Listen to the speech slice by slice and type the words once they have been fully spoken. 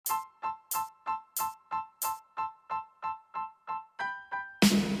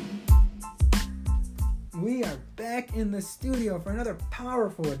back in the studio for another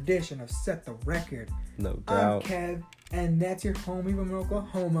powerful edition of Set the Record. No doubt. I'm Kev, and that's your homie from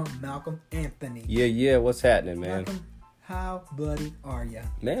Oklahoma, Malcolm Anthony. Yeah, what's happening, man? Malcolm, how bloody are ya?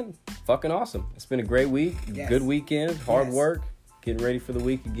 Man, fucking awesome. It's been a great week, Yes. Good weekend, hard Yes. work, getting ready for the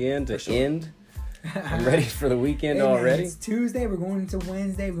week again to sure. end. I'm ready for the weekend Hey, man, already. it's Tuesday, we're going into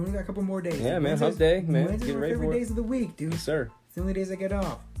Wednesday, we only got a couple more days. Yeah, man, Wednesdays- hump day, man. Wednesdays Get are my ready favorite for it. days of the week, dude. Yes, sir. It's the only days I get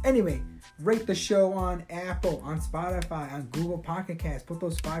off. Anyway, rate the show on Apple, on Spotify, on Google Pocket Cast. Put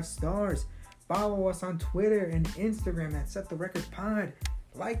those 5 stars. Follow us on Twitter and Instagram at Set the Record Pod.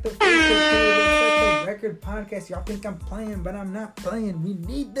 Like the Facebook page at Set the Record Podcast. Y'all think I'm playing, but I'm not playing. We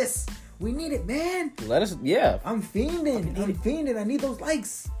need this. We need it, man. Let us, yeah. I'm fiending. I need those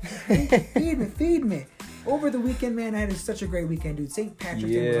likes. Feed me. Over the weekend, man, I had such a great weekend, dude. St.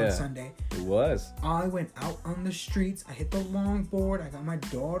 Patrick's Day was on Sunday. It was. I went out on the streets. I hit the longboard. I got my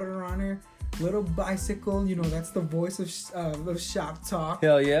daughter on her little bicycle. You know, that's the voice of shop talk.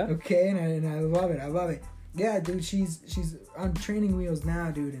 Hell yeah. Okay, and I love it. Yeah, dude, she's on training wheels now,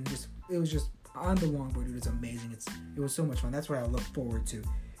 dude, and it was just on the longboard, dude. It's amazing. It was so much fun. That's what I look forward to.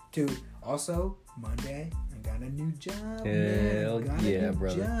 Also, Monday, I got a new job. Hell yeah,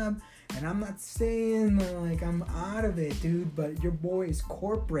 brother. Job. And I'm not saying like I'm out of it, dude, but your boy is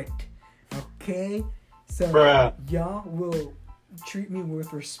corporate, okay? So y'all will treat me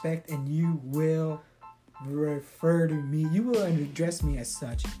with respect, and you will refer to me. You will address me as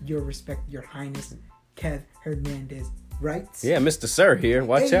such. Your respect, your highness, Kev Hernandez, right? Yeah, Mr. Sir here.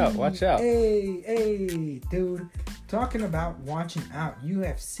 Watch out. Hey, dude. Talking about watching out,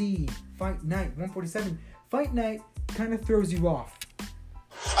 UFC Fight Night 147. Fight Night kind of throws you off.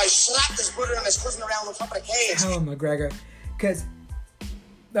 I slapped this brother and I was cruising around on top of the cage. Helen McGregor, because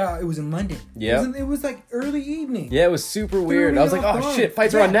it was in London. Yeah. It was like early evening. Yeah, it was super weird. I was like, oh shit,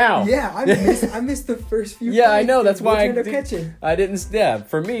 fights are on now. Yeah, I missed the first few. Yeah, fights, I know. That's dude. why I didn't. Yeah,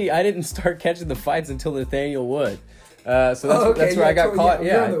 for me, I didn't start catching the fights until Nathaniel Wood. So that's where I got caught.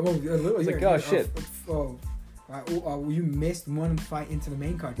 Yeah, it's like, oh shit. You missed one fight into the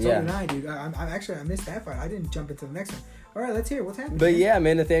main card. So did I, dude. I missed that fight. I didn't jump into the next one. All right, let's hear what's happening. But yeah,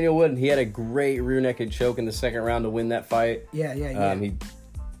 man, Nathaniel Wood, he had a great rear naked choke in the second round to win that fight. Yeah. He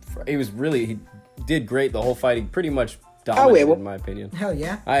did great the whole fight. He pretty much dominated, in my opinion. Hell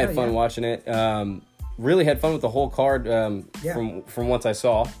yeah. I had fun watching it. Really had fun with the whole card from what I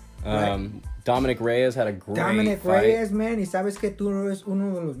saw. Right. Dominic Reyes had a great fight. Reyes, man. Y sabes que tú eres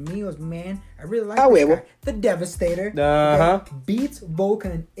uno de los míos, man. I really like this guy. The Devastator. Uh-huh. Beats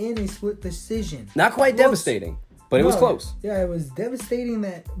Volkan in a split decision. Not quite devastating, but it was close. Yeah, it was devastating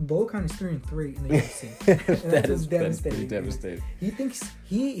that Volkan is 3-3 in the UFC. That is devastating. devastating. He thinks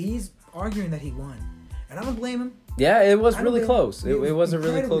he's arguing that he won, and I don't blame him. Yeah, it was really blame close. him. It was a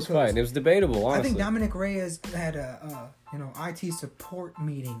really close fight. It was debatable, honestly. I think Dominic Reyes had a IT support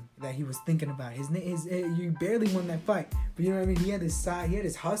meeting that he was thinking about. You barely won that fight, but you know what I mean. He had his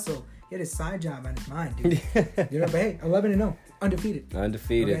hustle, he had his side job on his mind, dude. You know, but hey, 11-0, undefeated.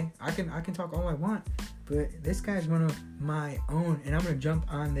 Okay, I can talk all I want, but this guy's one of my own, and I'm gonna jump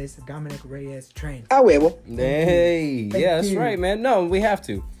on this Dominic Reyes train. Hey, Thank yeah, that's you. right, man. No, we have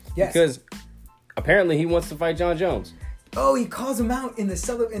to. Yes. Because apparently he wants to fight John Jones. Oh, he calls him out in his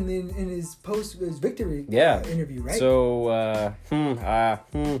victory interview, right? So,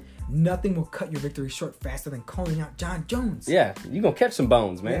 Nothing will cut your victory short faster than calling out John Jones. yeah, you gonna catch some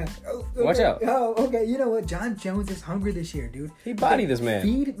bones, man. Yeah. Oh, okay. Watch out. Oh, okay. You know what? John Jones is hungry this year, dude. He bodied this man.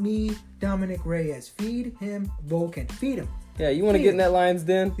 Feed me Dominic Reyes. Feed him Volkan. Feed him. Yeah, you want to get in that lion's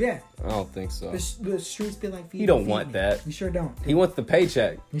den? Yeah. I don't think so. The streets feel like feed He me, don't feed want me. that. You sure don't. He wants the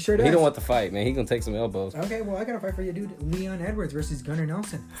paycheck. He sure He does. don't want the fight, man. He gonna take some elbows. Okay, well, I got a fight for you, dude. Leon Edwards versus Gunnar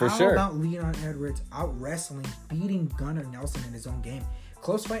Nelson. For How sure. about Leon Edwards out wrestling, beating Gunnar Nelson in his own game?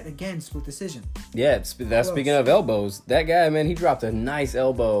 Close fight again, split decision. Yeah, that's speaking of elbows. That guy, man, he dropped a nice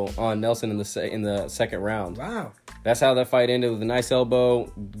elbow on Nelson in the second round. Wow. That's how that fight ended, with a nice elbow.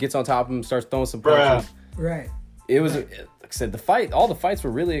 Gets on top of him, starts throwing some punches. Right. It was, like I said, all the fights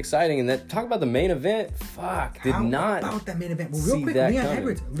were really exciting. And that, talk about the main event. Fuck, How about that main event? Well, real quick,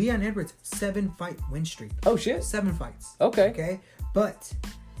 Leon Edwards, 7-fight win streak. Oh shit. 7 fights. Okay. But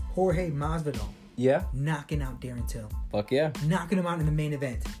Jorge Masvidal Yeah. knocking out Darren Till. Fuck yeah. Knocking him out in the main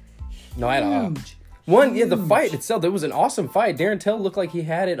event. No, I don't. Huge. The fight itself, it was an awesome fight. Darren Till looked like he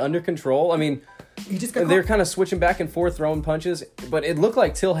had it under control. I mean, He just got they're caught. kind of switching back and forth, throwing punches, but it looked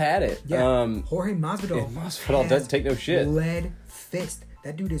like Till had it. Yeah. Jorge Masvidal. Masvidal doesn't take no shit. Lead fist.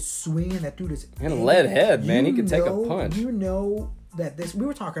 That dude is swinging. That dude is. And a lead head, man. He can take a punch. You know that this. We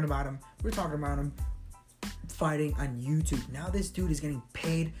were talking about him. fighting on YouTube. Now this dude is getting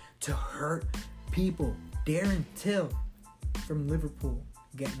paid to hurt people. Darren Till from Liverpool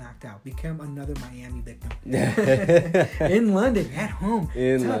get knocked out. Become another Miami victim. In London, at home.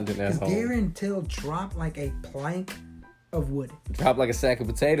 London, at home. Darren Till dropped like a plank of wood. Dropped like a sack of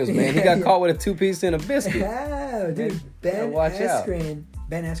potatoes, man. He got caught with a 2-piece and a biscuit. Oh, dude. Ben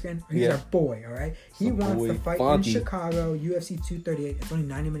Askren, he's our boy, all right? He wants to fight in Chicago, UFC 238. It's only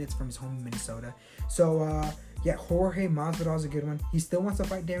 90 minutes from his home in Minnesota. So, Jorge Masvidal's a good one. He still wants to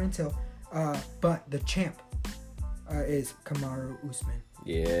fight Darren Till. But the champ is Kamaru Usman.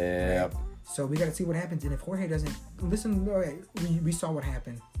 Yeah. Right? So we got to see what happens. And if Jorge doesn't listen, we saw what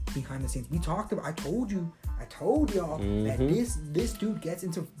happened behind the scenes. We talked about. I told y'all that this dude gets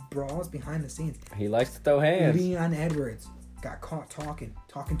into brawls behind the scenes. He likes to throw hands. Leon Edwards got caught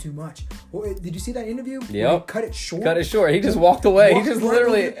talking too much. Well, did you see that interview? Yep. Cut it short. He just walked away. He just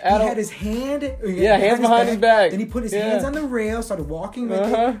literally he had his hand. Hands behind his back. Then he put his hands on the rail, started walking with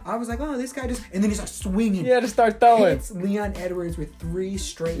it. I was like, oh, this guy just. And then he started swinging. Yeah, just start throwing. Hits Leon Edwards with 3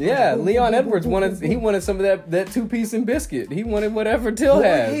 straight. Yeah, Leon Edwards wanted some of that 2-piece and biscuit. He wanted whatever Till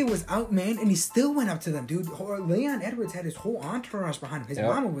had. Jorge was out, man, and he still went up to them, dude. Leon Edwards had his whole entourage behind him. His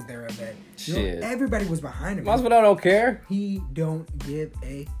mama was there, I bet. Shit. Everybody was behind him. Masvidal don't care. He don't give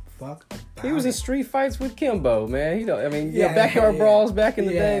a fuck about He was in street fights with Kimbo, man. He don't. I mean, backyard brawls back in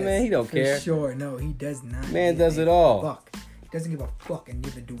the day, man. He don't care. For sure, no, he does not. Man does it all. Fuck. He doesn't give a fuck, and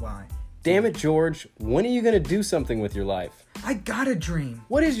neither do I. Damn it, George. When are you gonna do something with your life? I got a dream.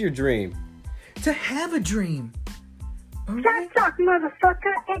 What is your dream? To have a dream. Shop talk,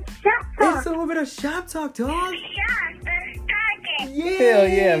 motherfucker. It's shop talk. It's a little bit of shop talk, dog. Yeah. Hell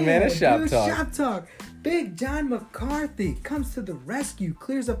yeah, man. It's shop talk. Shop talk. Big John McCarthy comes to the rescue,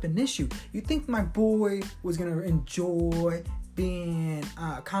 clears up an issue. You think my boy was going to enjoy being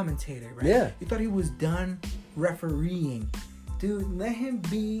a commentator, right? Yeah. You thought he was done refereeing. Dude, let him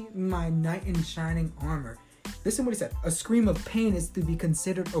be my knight in shining armor. Listen what he said. A scream of pain is to be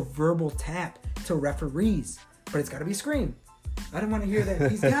considered a verbal tap to referees. But it's got to be a scream. I don't want to hear that.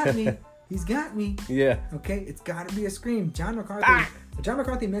 He's got me. He's got me. Yeah. Okay? It's got to be a scream. John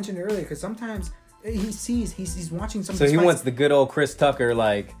McCarthy mentioned it earlier because sometimes he's watching some. So he wants the good old Chris Tucker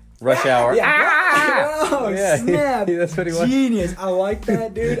like Rush Hour. Yeah. Oh yeah. snap! That's what he wants. Genius. I like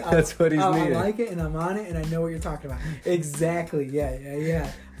that, dude. That's what he's needing. I like it, and I'm on it, and I know what you're talking about. Exactly. Yeah.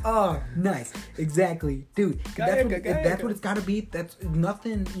 Oh, nice. Exactly, dude. That's what it's got to be. That's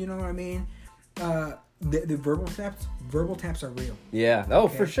nothing. You know what I mean? The verbal taps are real. Yeah. Oh,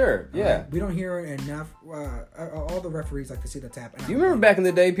 okay? For sure. Yeah. We don't hear it enough. All the referees like to see the tap. Do you remember back in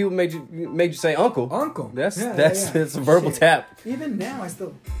the day, people made you say uncle? Uncle. That's a verbal tap. Even now, I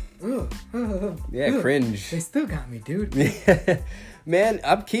still. Cringe. They still got me, dude. Man,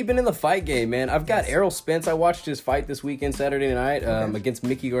 I'm keeping in the fight game, man. I've got Errol Spence. I watched his fight this weekend, Saturday night, against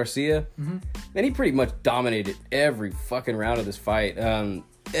Mickey Garcia. Mm-hmm. And he pretty much dominated every fucking round of this fight.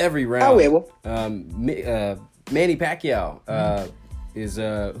 Every round. Manny Pacquiao is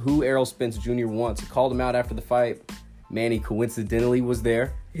who Errol Spence Jr. wants. He called him out after the fight. Manny coincidentally was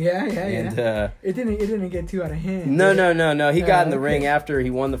there. Yeah. And, it didn't get too out of hand. No. He got in the ring after he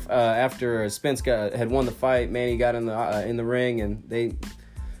won after Spence had won the fight. Manny got in the ring and they,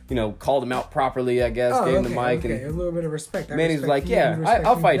 called him out properly. I guess gave him the mic and a little bit of respect. Manny was like,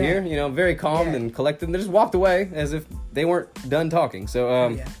 I'll fight here. Very calm and collected. And they just walked away as if they weren't done talking. So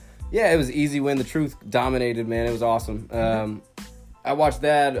it was an easy win. The truth dominated, man. It was awesome. I watched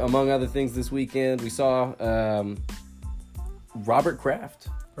that among other things this weekend. We saw Robert Kraft.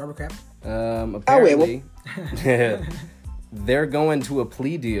 Apparently, they're going to a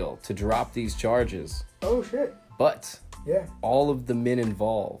plea deal to drop these charges. Oh, shit. But all of the men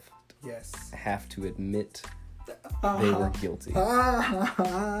involved have to admit they were guilty.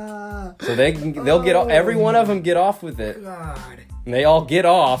 So they'll get every one of them get off with it. God. And they all get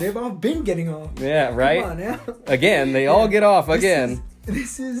off. They've all been getting off. Yeah, right? Come on now. Again, they all get off again.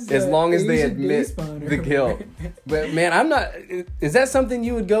 This is as long as they admit the guilt. But man, I'm not. Is that something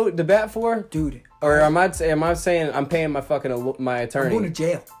you would go to bat for, dude? Or am I saying I'm paying my fucking my attorney? I'm going to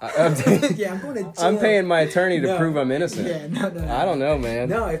jail. I'm going to jail. I'm paying my attorney to prove I'm innocent. Yeah, no. I don't know, man.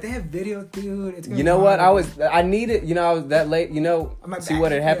 No, if they have video, dude, it's gonna You know what? I need it. I was that late. See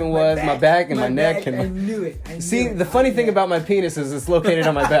what had happened was my back and my neck and I knew it. The funny thing about my penis is it's located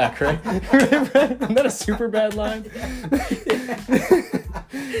on my back, right? Isn't that a super bad line?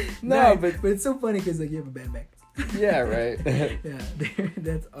 No, but it's so funny because you have a bad back. Yeah, right. Yeah, dude,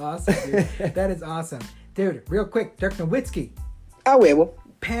 that's awesome, dude. That is awesome. Dude, real quick, Dirk Nowitzki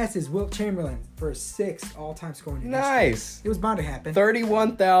passes Wilt Chamberlain for 6th all-time scoring in history. Nice. It was bound to happen.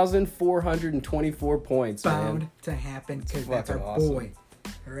 31,424 points, bound to happen because that's our boy.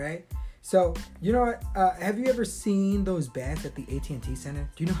 All right? So, you know what? Have you ever seen those bats at the AT&T Center?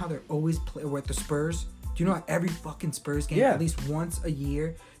 Do you know how they're always or at the Spurs? Do you know how every fucking Spurs game, at least once a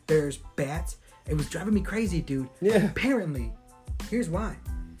year, there's bats? It was driving me crazy, dude. Yeah. Apparently, here's why.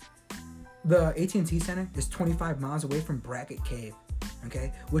 The AT&T Center is 25 miles away from Brackett Cave,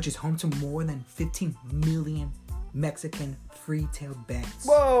 okay? Which is home to more than 15 million Mexican free-tailed bats.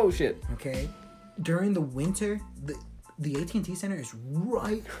 Whoa, shit. Okay? During the winter, the AT&T Center is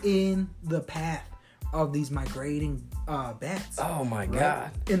right in the path of these migrating bats. Oh, my right?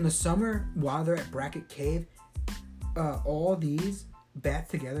 God. In the summer, while they're at Brackett Cave, all these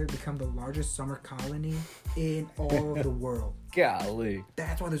bats together become the largest summer colony in all of the world. Golly.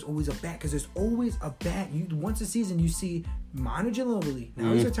 That's why there's always a bat, because there's always a bat. Once a season you see Manu Ginobili.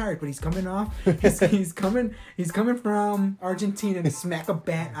 Now he's retired, but he's coming off. He's coming from Argentina to smack a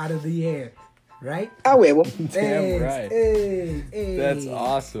bat out of the air, right? Ah, huevo. Damn right. Hey, That's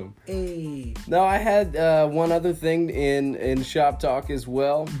awesome. Hey. No, I had one other thing in Shop Talk as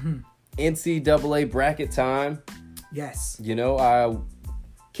well. NCAA bracket time. Yes. You know,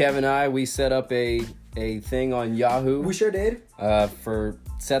 Kev and I, we set up a thing on Yahoo. We sure did. For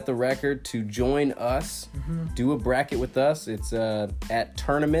Set the Record to join us, do a bracket with us. It's at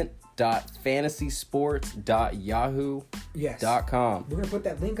tournament.fantasysports.yahoo.com. We're going to put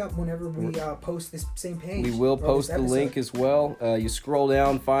that link up whenever we post this same page. We will post the link as well. You scroll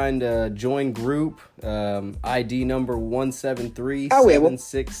down, find join group, ID number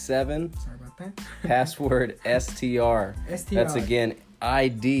 173767. Sorry about that. Password STR. That's again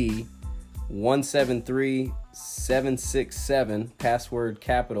ID 173767. Password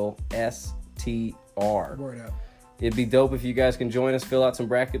capital STR. Word up. It'd be dope if you guys can join us, fill out some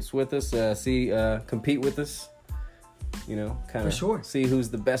brackets with us, compete with us. You know, kind of see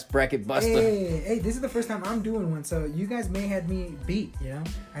who's the best bracket buster. Hey, this is the first time I'm doing one, so you guys may have me beat, you know?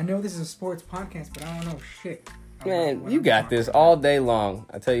 I know this is a sports podcast, but I don't know shit. Man, you got this all day long.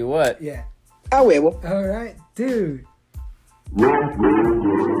 I tell you what. Yeah. Ah, huevo. All right, dude.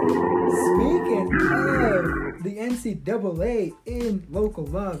 Speaking of the NCAA in local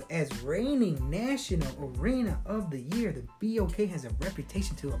love as reigning National Arena of the Year, the BOK has a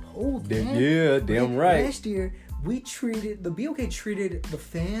reputation to uphold. Man. Yeah, damn right. Last year, the BOK treated the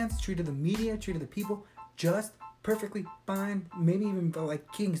fans, treated the media, treated the people just perfectly fine. Maybe even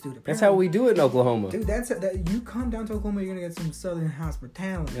like kings, dude. Apparently, that's how we do it in Oklahoma, dude. You come down to Oklahoma, you're gonna get some Southern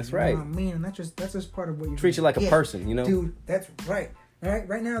hospitality. That's right. You know what I mean, and that's just part of what you treat you like a person, you know, dude. That's right. All right,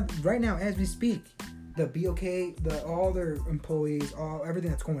 right now, as we speak, the BOK, all their employees, everything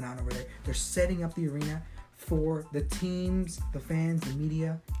that's going on over there, they're setting up the arena for the teams, the fans, the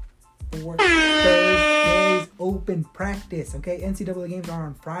media for Thursday's open practice. Okay, NCAA games are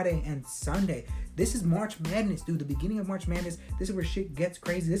on Friday and Sunday. This is March Madness, dude. The beginning of March Madness. This is where shit gets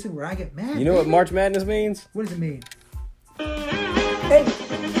crazy. This is where I get mad. You know what March Madness means? What does it mean? Hey,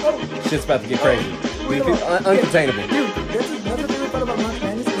 shit's about to get crazy. Uncontainable. Dude, that's another thing I thought about March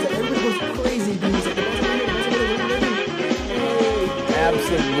Madness is that everybody goes crazy, dude.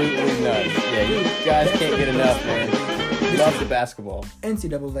 Absolutely nuts. Yeah, you guys can't get enough, man. Love the basketball.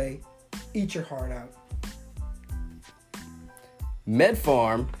 NCAA, eat your heart out.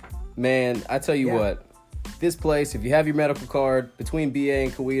 MedFarm, man, I tell you what. This place, if you have your medical card, between BA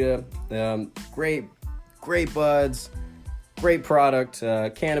and Coweta, great buds, great product,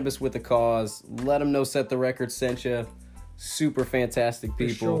 cannabis with a cause. Let them know Set the Record sent you. Super fantastic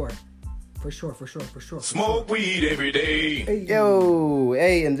people. For sure. Smoke weed every day. Hey. Yo,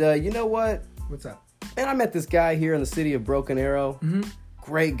 hey, and you know what? What's up? Man, I met this guy here in the city of Broken Arrow. Mm-hmm.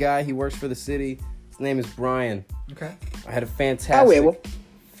 Great guy. He works for the city. His name is Brian. Okay. I had a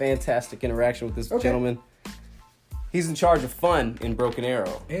fantastic interaction with this gentleman. He's in charge of fun in Broken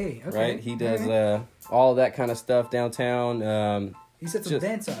Arrow. Hey, okay. Right? He does all that kind of stuff downtown. He sets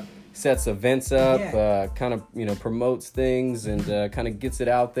events up. Kind of, promotes things and kind of gets it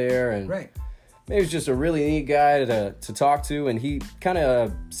out there. And right. Maybe he's just a really neat guy to talk to. And he kind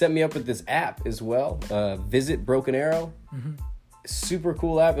of set me up with this app as well. Visit Broken Arrow. Mm-hmm. Super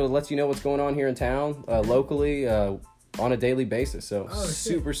cool app. It lets you know what's going on here in town, locally, on a daily basis. So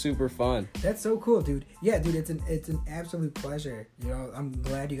super fun. That's so cool, dude. Yeah, dude, it's an absolute pleasure. You know, I'm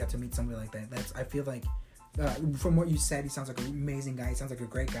glad you got to meet somebody like that. I feel like from what you said, he sounds like an amazing guy. He sounds like a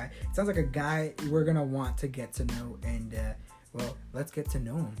great guy. It sounds like a guy we're gonna want to get to know, and let's get to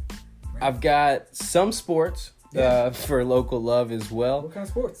know him. Right? I've got some sports for local love as well. What kind of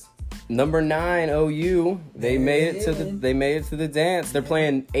sports? Number 9 OU. They made it to the dance. They're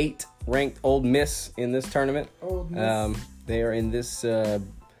playing 8th ranked Ole Miss in this tournament. Ole Miss. They are in this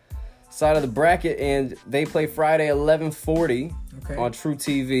side of the bracket, and they play Friday 11:40 Okay. on True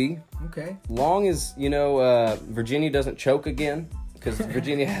TV. Okay. Long as Virginia doesn't choke again, because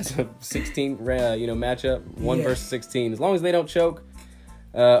Virginia has a 16 matchup, 1 versus 16. As long as they don't choke,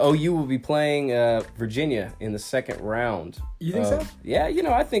 OU will be playing Virginia in the second round. You think so? Yeah,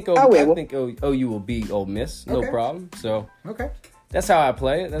 I think OU will beat Ole Miss, no problem. So okay, that's how I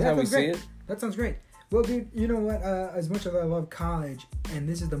play it. That's how we see it. That sounds great. Well, dude, you know what? As much as I love college, and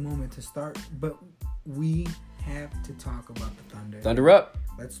this is the moment to start, but we have to talk about the Thunder. Thunder up.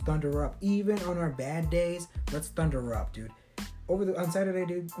 Let's thunder up. Even on our bad days, let's thunder up, dude. On Saturday,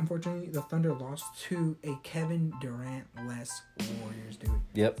 dude, unfortunately, the Thunder lost to a Kevin Durant-less Warriors, dude.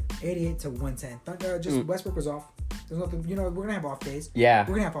 Yep. 88-110. Thunder, Westbrook was off. There's nothing, we're going to have off days. Yeah.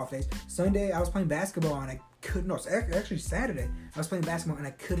 We're going to have off days. Sunday, I was playing basketball, and actually Saturday, I was playing basketball, and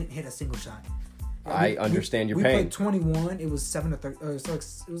I couldn't hit a single shot. I understand your pain. pain. We played 21. It was 7-13.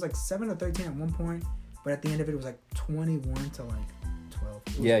 It was like 7-13 at one point, but at the end of it, it was like 21 to like 12.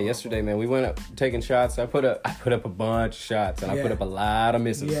 Yeah, awful. Yesterday, man, we went up taking shots. I put up a bunch of shots, and I put up a lot of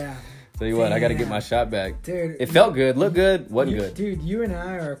misses. Yeah. Tell you what, I got to get my shot back. Dude, it felt good, looked good, wasn't good. Dude, you and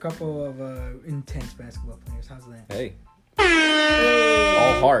I are a couple of intense basketball players. How's that? Hey.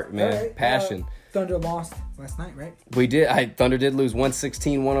 All heart, man. Right. Passion. Thunder lost last night, right? We did. Thunder did lose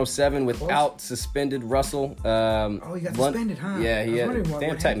 116-107 without suspended Russell. He got suspended, huh? Yeah, he had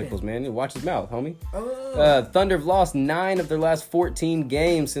damn technicals, happened. man. Watch his mouth, homie. Oh. Thunder have lost 9 of their last 14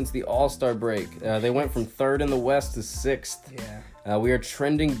 games since the All-Star break. They went from 3rd in the West to 6th. Yeah. We are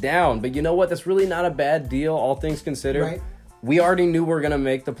trending down, but you know what? That's really not a bad deal, all things considered. Right. We already knew we were going to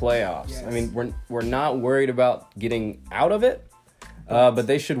make the playoffs. Yes. I mean, we're not worried about getting out of it. But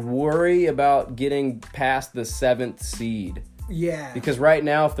they should worry about getting past the 7th seed. Yeah. Because right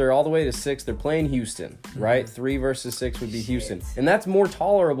now, if they're all the way to 6, they're playing Houston, right? 3 versus 6 would be Houston. And that's more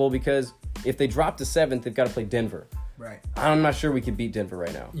tolerable because if they drop to 7th, they've got to play Denver. Right. I'm not sure we could beat Denver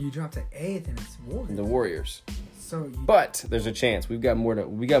right now. You drop to 8th and it's Warriors. The Warriors. But there's a chance. We got more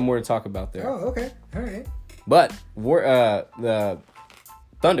to talk about there. Oh, okay. All right. But the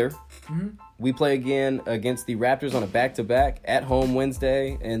Thunder... Mm-hmm. We play again against the Raptors on a back-to-back at home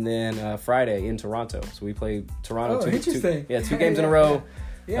Wednesday and then Friday in Toronto. So we play Toronto two games in a row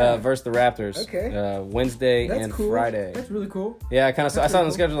versus the Raptors. Okay. Wednesday and cool. Friday. That's really cool. Yeah, I saw on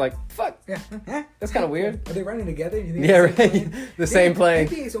the schedule like, fuck. Yeah. That's kind of weird. Are they running together? You think right. The same plane.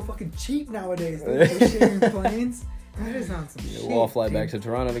 NBA is so fucking cheap nowadays. They're sharing planes. That is on some shit. We'll all fly back to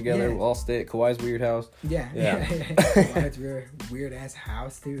Toronto together. Yeah. We'll all stay at Kawhi's weird house. Yeah. Kawhi's weird-ass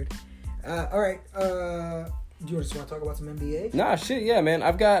house, dude. All right. Do you just want to talk about some NBA? Nah, shit, yeah, man.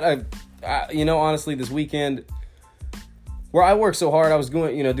 I've got honestly, this weekend where I worked so hard, I was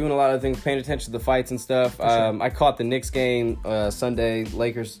doing a lot of things, paying attention to the fights and stuff. Sure. I caught the Knicks game Sunday,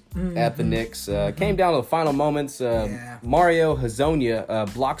 Lakers at the Knicks. Came down to the final moments. Mario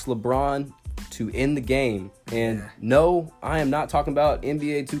Hezonja blocks LeBron to end the game. And no, I am not talking about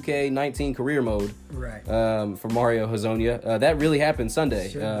NBA 2K19 career mode. Right. For Mario Hezonja. That really happened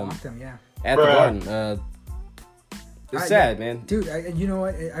Sunday. Blocked him, at the Garden. It's sad, man. Dude, you know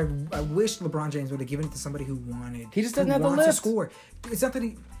what? I wish LeBron James would have given it to somebody who wanted. He just doesn't have the lift to score. It's not that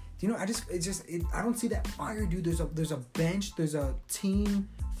he. I don't see that fire, dude. There's a bench. There's a team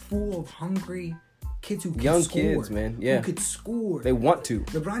full of hungry kids who can young score. Kids, man. Yeah, who could score. They want to.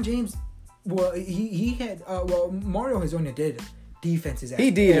 LeBron James. Well, he had. Mario Hezonja did. Defenses.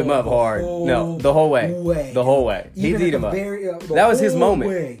 He D'd him up hard. The whole way. The whole way. He D'd him up. That was his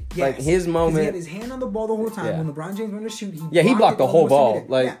moment. Yes. Like his moment. He had his hand on the ball the whole time. When LeBron James went to shoot, he blocked the whole ball.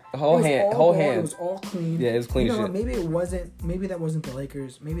 Like whole hand. It was all clean. Yeah, it was clean shit. Maybe it wasn't. Maybe that wasn't the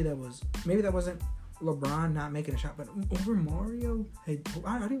Lakers. Maybe that wasn't LeBron not making a shot. But over Mario,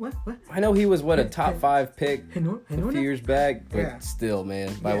 what? I know he was a top 5 pick a few years back, but still,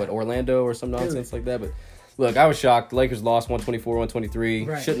 man, by Orlando or some nonsense like that. But look, I was shocked. Lakers lost 124-123.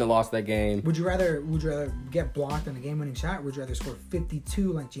 Right. Shouldn't have lost that game. Would you rather get blocked on a game-winning shot, or would you rather score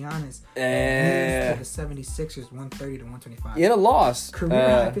 52 like Giannis and lose to the 76ers 130-125? In a loss.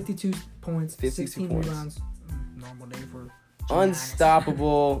 Career high 52 points, 52 16 points. rebounds. Normal day for Giannis.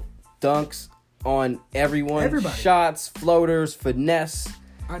 Unstoppable dunks on everyone. Everybody. Shots, floaters, finesse.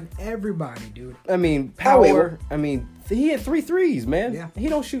 On everybody, dude. I mean, power. He had 3 threes, man. Yeah. He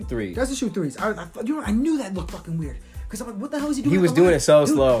don't shoot threes. Doesn't shoot threes. I knew that looked fucking weird. Because I'm like, what the hell is he doing? He was doing it so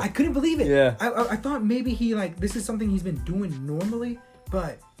slow. I couldn't believe it. Yeah. I thought maybe he, this is something he's been doing normally,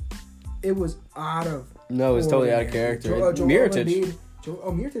 but it was out of... No, it's totally out of character. Mirotic.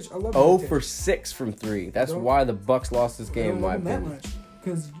 Mirotic, I love 0 Mirotic. for 6 from 3. That's why the Bucks lost this game, in my opinion.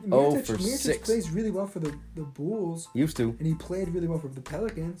 Because 6. plays really well for the Bulls. Used to. And he played really well for the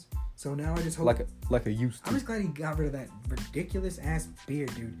Pelicans. So now I just hope... Like a used to. I'm just glad he got rid of that ridiculous ass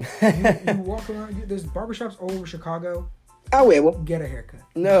beard, dude. you walk around... There's barbershops all over Chicago. Ah, huevo. Get a haircut.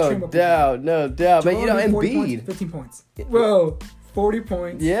 No doubt. But, you know, Embiid. 15 points. Whoa. 40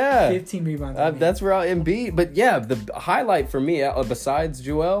 points. Yeah. 15 rebounds. That's where Embiid. But, yeah, the highlight for me, besides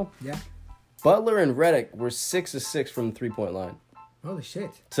Joel, Butler and Redick were 6 of 6 from the 3-point line. Holy shit.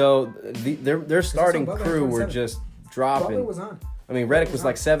 So their starting crew were just dropping. Butler was on. I mean, Redick was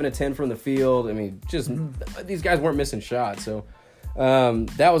like 7 of 10 from the field. I mean, just these guys weren't missing shots. So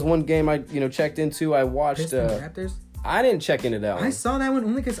that was one game I checked into. I watched Raptors. I didn't check into that one. I saw that one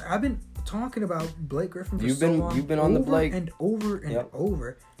only because I've been talking about Blake Griffin for so long. You've been on the Blake and over and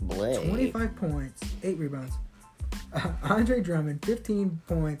over. Blake. 25 points, 8 rebounds. Andre Drummond, 15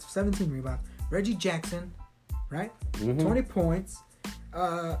 points, 17 rebounds. Reggie Jackson, right? 20 points.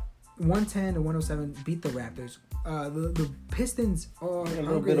 110 to 107 beat the Raptors. The Pistons are a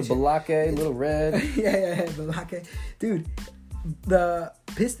little bit of Balake, a little red. yeah, Balake. Dude, the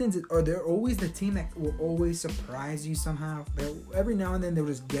Pistons they're always the team that will always surprise you somehow. Every now and then they'll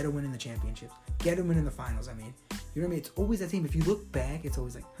just get a win in the championships, get a win in the finals. I mean, you know what I mean? It's always that team. If you look back, it's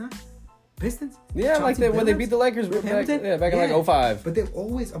always like, huh? Pistons? Yeah, Chauncey when they beat the Lakers back in like 05. But they've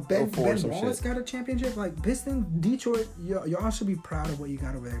always Ben Wallace shit. got a championship. Like Pistons, Detroit, y'all should be proud of what you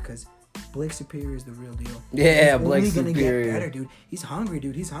got over there because Blake Superior is the real deal. Yeah, Blake Superior. He's only gonna get better, dude. He's hungry,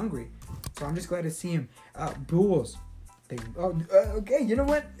 dude. He's hungry. So I'm just glad to see him. Bulls. Okay, you know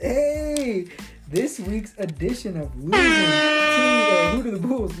what? Hey, this week's edition of Losing to Who do the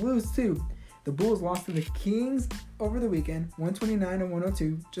Bulls lose to? The Bulls lost to the Kings over the weekend,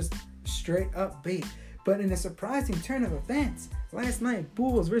 129-102, just straight up beat. But in a surprising turn of events, last night,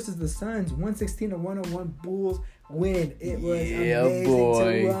 Bulls versus the Suns, 116-101. Bulls win. It was amazing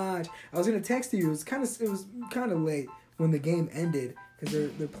to watch. I was gonna text you. It was kind of late when the game ended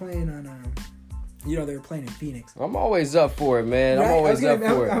because they're playing on they were playing in Phoenix. I'm always up for it, man. Right? I'm always up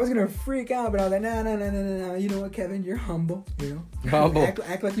for it. I was gonna freak out, but I was like, no. You know what, Kevin? You're humble. Humble.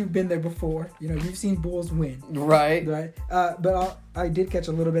 Act like you've been there before. You've seen Bulls win. Right. But I did catch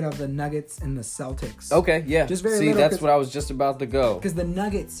a little bit of the Nuggets and the Celtics. Okay, yeah. Just very See, little, that's what I was just about to go. Because the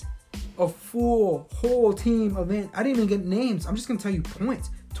Nuggets, a full whole team event. I didn't even get names. I'm just gonna tell you points.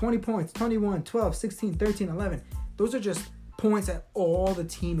 20 points, 21, 12, 16, 13, 11. Those are just points that all the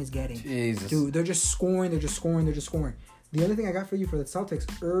team is getting. Jesus. Dude, they're just scoring. The only thing I got for you for the Celtics,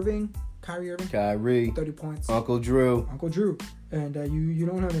 Kyrie Irving. 30 points. Uncle Drew. And you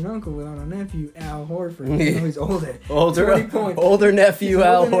don't have an uncle without a nephew, Al Horford. He's older. 20 points. Older nephew,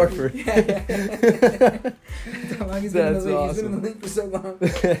 Al Horford. Yeah. That's how long he's been in the league. Awesome. He's been in the league for so long.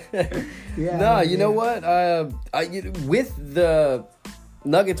 Yeah. You know what? With the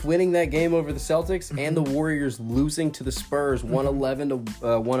Nuggets winning that game over the Celtics and the Warriors losing to the Spurs 111 to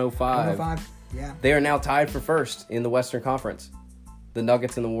 105. Yeah. They are now tied for first in the Western Conference. The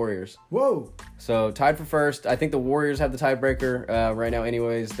Nuggets and the Warriors. Whoa. So tied for first. I think the Warriors have the tiebreaker right now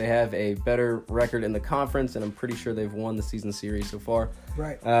anyways. They have a better record in the conference, and I'm pretty sure they've won the season series so far.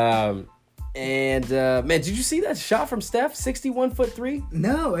 Right. Man, did you see that shot from Steph? 61-foot three?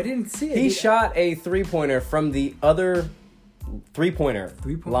 No, I didn't see it. He shot a three-pointer from the other three-pointer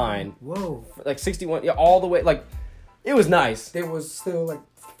line. Whoa. Like 61, all the way. Like, it was nice. There was still like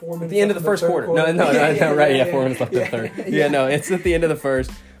 4 minutes at the end of the first quarter. No, right, 4 minutes left in the third. Yeah, no, it's at the end of the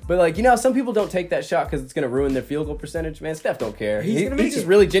first. But, like, some people don't take that shot because it's going to ruin their field goal percentage. Man, Steph don't care. He just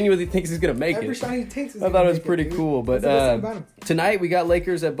really genuinely thinks he's going to make Every it. shot he takes is I thought it was pretty cool. But tonight we got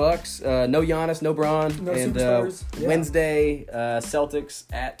Lakers at Bucks. No Giannis, no Bron. No and superstars. Wednesday, Celtics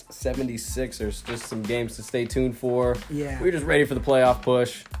at 76ers. Just some games to stay tuned for. Yeah. We're just ready for the playoff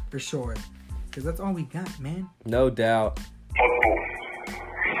push. For sure. Because that's all we got, man. No doubt.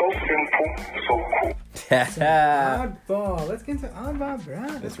 So simple, so cool. Oddball. Let's get into Oddball, bro.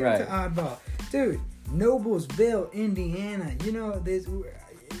 That's right. Get into Oddball. Dude, Noblesville, Indiana.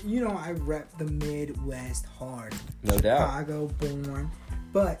 I rep the Midwest hard. No doubt. Chicago born.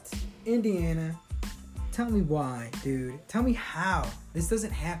 But Indiana, tell me why, dude. Tell me how. This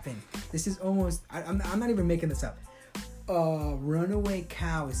doesn't happen. This is almost, I'm not even making this up. A runaway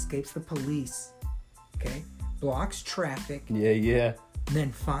cow escapes the police. Okay? Blocks traffic. Yeah.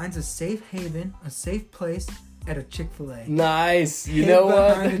 Then finds a safe haven, a safe place at a Chick-fil-A. Nice. You know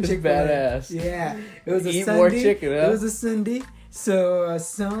what? That's badass. Yeah. It was a Eat Sunday. more chicken, huh? It was a Sunday. So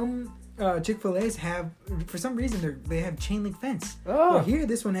some Chick-fil-A's have, for some reason, they have chain link fence. Oh. Well, here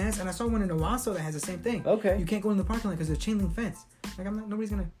this one has, and I saw one in Owasso that has the same thing. Okay. You can't go in the parking lot because there's chain link fence. Like,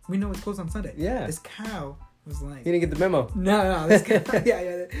 we know it's closed on Sunday. Yeah. This cow was like, He didn't get the memo. no, this guy,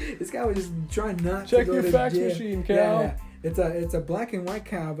 this guy was just trying not Check to go your to fax jail. machine, cow. Yeah. It's a black and white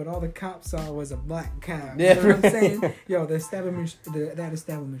cow, but all the cops saw was a black cow. Yeah. You know what I'm saying? Yo, that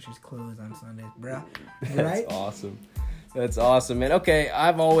establishment is closed on Sundays, bruh. Right? That's awesome, man. Okay,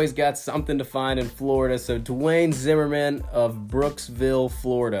 I've always got something to find in Florida. So Dwayne Zimmerman of Brooksville,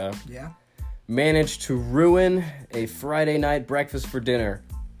 Florida, managed to ruin a Friday night breakfast for dinner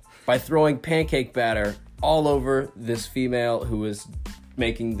by throwing pancake batter all over this female who was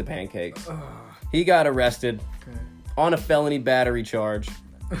making the pancakes. He got arrested on a felony battery charge.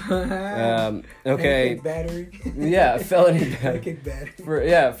 Okay. Pancake battery. Yeah, felony Pancake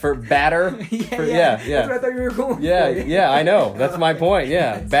battery. For batter. That's what I thought you were going for. Yeah, I know. That's my point.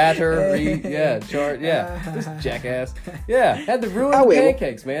 Yeah, battery. Yeah, charge. Yeah, this jackass. Yeah, had to ruin the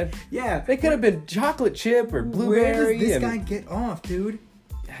pancakes, man. Yeah, they could have been chocolate chip or blueberry. Where does this guy get off, dude?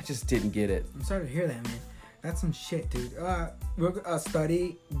 I just didn't get it. I'm sorry to hear that, man. That's some shit, dude. A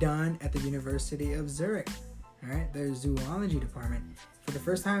study done at the University of Zurich. All right, their zoology department. For the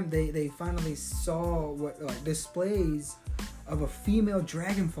first time, they finally saw displays of a female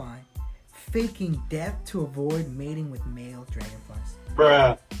dragonfly faking death to avoid mating with male dragonflies.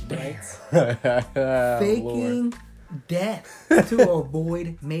 Bruh. Right? Faking death to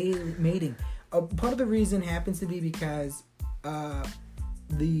avoid mating. Part of the reason happens to be because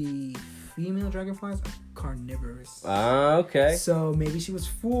the female dragonflies are carnivorous. Okay. So maybe she was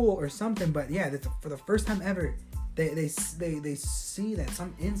fooled or something, but yeah, for the first time ever, they see that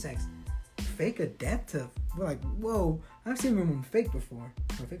some insects fake a death to. We're like, whoa! I've seen women fake before.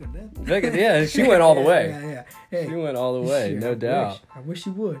 Fake a death. Yeah, she went all the way. Yeah. Hey, she went all the way, no doubt. I wish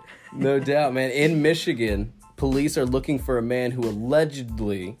you would. No doubt, man. In Michigan, police are looking for a man who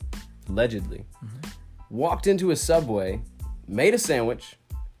allegedly walked into a Subway, made a sandwich,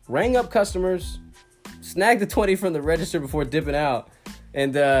 rang up customers, snagged the 20 from the register before dipping out.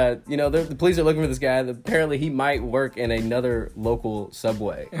 And, the police are looking for this guy. Apparently, he might work in another local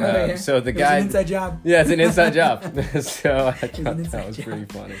Subway. So the guy... It's an inside job. Yeah, it's an inside job. So I thought that was pretty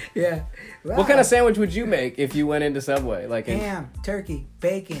funny. Yeah. Wow. What kind of sandwich would you make if you went into Subway? Like ham, turkey,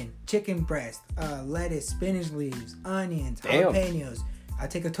 bacon, chicken breast, lettuce, spinach leaves, onions, jalapenos. I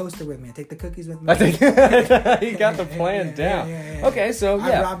take a toaster with me. I take the cookies with me. You got the plan down. Yeah. Okay, so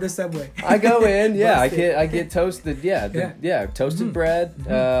yeah. I robbed a Subway. I go in. Yeah, I get toasted. Toasted bread.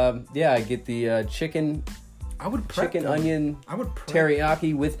 Mm-hmm. I get the chicken. I would prep chicken them. onion. I would prep.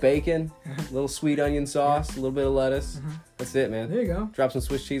 Teriyaki with bacon. A little sweet onion sauce. A little bit of lettuce. Mm-hmm. That's it, man. There you go. Drop some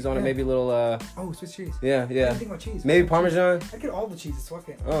Swiss cheese on it. Maybe a little. Swiss cheese. Yeah. I didn't think about cheese. Maybe Parmesan. I get all the cheeses. Fuck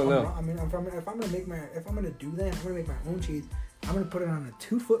it. Oh no. I mean, if I'm gonna do that, I'm gonna make my own cheese. I'm gonna put it on a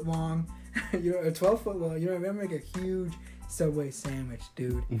 2-foot long, a 12-foot long. You know, I'm gonna make a huge Subway sandwich,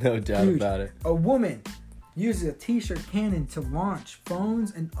 dude. No doubt about it. A woman uses a t-shirt cannon to launch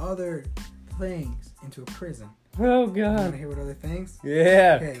phones and other things into a prison. Oh You God. wanna hear what other things?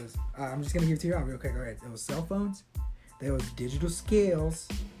 Yeah. Okay, I'm just gonna give it to you all real quick. All right, there was cell phones, there was digital scales,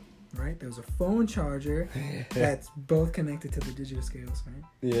 right? There was a phone charger that's both connected to the digital scales, right?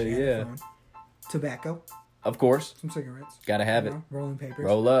 And a phone. Tobacco. Of course. Some cigarettes. Gotta have it. Rolling papers.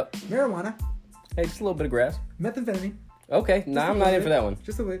 Roll up. Marijuana. Hey, just a little bit of grass. Methamphetamine. Okay. Nah, I'm not in for that one.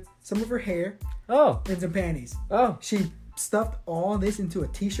 Just a bit. Some of her hair. Oh. And some panties. Oh. She stuffed all this into a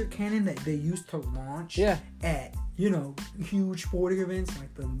t-shirt cannon that they used to launch at, huge sporting events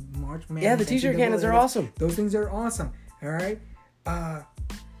like the March Madness. Yeah, the t-shirt cannons are awesome. Those things are awesome. All right?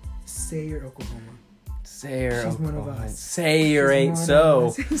 Sayre, Oklahoma. Sayre, She's one of us. Sayre ain't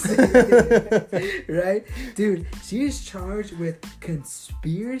so. Right? Dude, she is charged with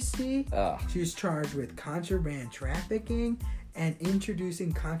conspiracy. She is charged with contraband trafficking and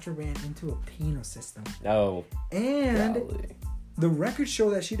introducing contraband into a penal system. Oh. And golly. The records show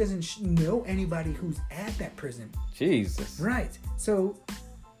that she doesn't know anybody who's at that prison. Jesus. Right. So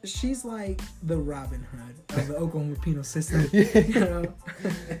she's like the Robin Hood of the Oklahoma penal system.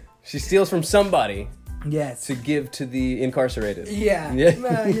 She steals from somebody. Yes. To give to the incarcerated. Yeah.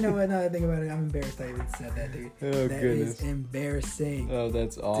 Well, you know what? Now that I think about it, I'm embarrassed I even said that, dude. Oh, that goodness. is embarrassing. Oh,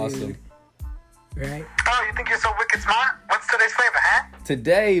 that's awesome. Dude. Right? Oh, you think you're so wicked smart? What's today's flavor, huh?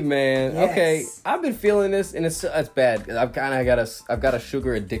 Today, man. Yes. Okay, I've been feeling this, and it's bad. I've got a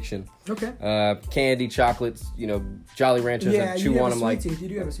sugar addiction. Okay. Candy, chocolates, Jolly Ranchers. I chew on them like you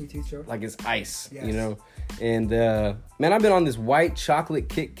do have a sweet tooth, Joe. like it's ice. Yes. And man, I've been on this white chocolate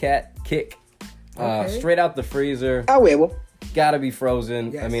Kit Kat kick. Okay. Straight out the freezer. Ah, huevo. gotta be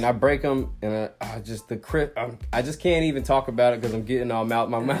frozen. Yes. I mean, I break them, and I just can't even talk about it because I'm getting all mouth.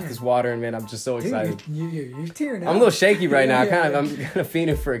 My mouth is watering, man. I'm just so excited. Dude, you're tearing up. I'm a little shaky right now. Yeah. I'm kind of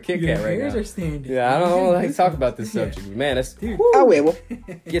fiending for a Kit Your Kat right hairs now. are standing. Yeah, I don't like to talk about this Yeah. subject, but man. That's Dude.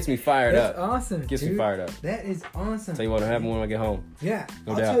 gets me fired That's up. awesome. Gets me dude. fired up. That is awesome. Tell you what, I'll have one when I get home. Yeah,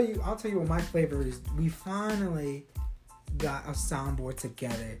 No I'll doubt. tell you what my flavor is. We finally got a soundboard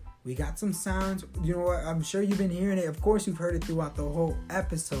together. We got some sounds. You know what? I'm sure you've been hearing it. Of course, you've heard it throughout the whole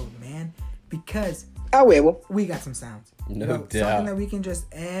episode, man. Because we got some sounds. No doubt. Something that we can just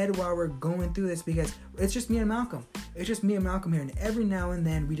add while we're going through this, because it's just me and Malcolm. It's just me and Malcolm here, and every now and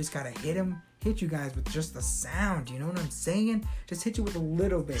then we just gotta hit you guys with just the sound. You know what I'm saying? Just hit you with a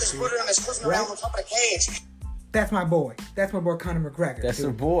little bit. This Dude. butter and it's cruising around on top of the cage. That's my boy. That's my boy Conor McGregor. That's dude.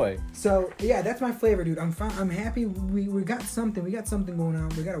 her boy. So yeah, that's my flavor, dude. I'm fine. I'm happy. We got something. We got something going on.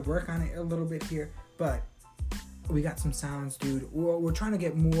 We got to work on it a little bit here, but we got some sounds, dude. We're trying to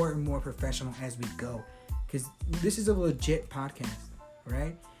get more and more professional as we go, because this is a legit podcast,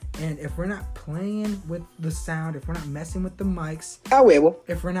 right? And if we're not playing with the sound, if we're not messing with the mics,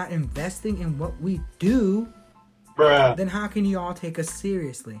 if we're not investing in what we do, then how can you all take us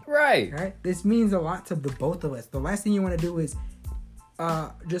seriously? Right. Right? This means a lot to the both of us. The last thing you want to do is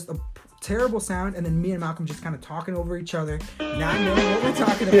just a terrible sound, and then me and Malcolm just kind of talking over each other, not knowing what we're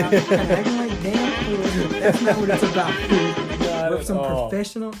talking about, kind of acting like damn fools. That's not what it's about, dude. We're some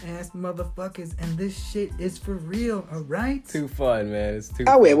professional ass motherfuckers, and this shit is for real, alright? Too fun, man. It's too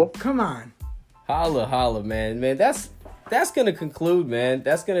fun. Come on. Holla, man. Man, that's gonna conclude, man.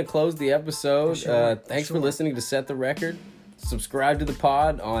 That's gonna close the episode. Thanks for listening to Set the Record. Subscribe to the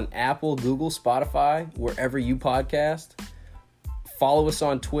pod on Apple, Google, Spotify, wherever you podcast. Follow us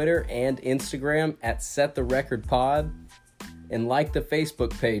on Twitter and Instagram at Set the Record Pod, and like the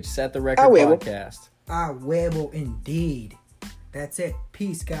Facebook page, Set the Record Podcast. Ah, huevo indeed. That's it.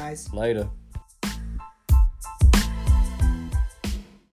 Peace, guys. Later.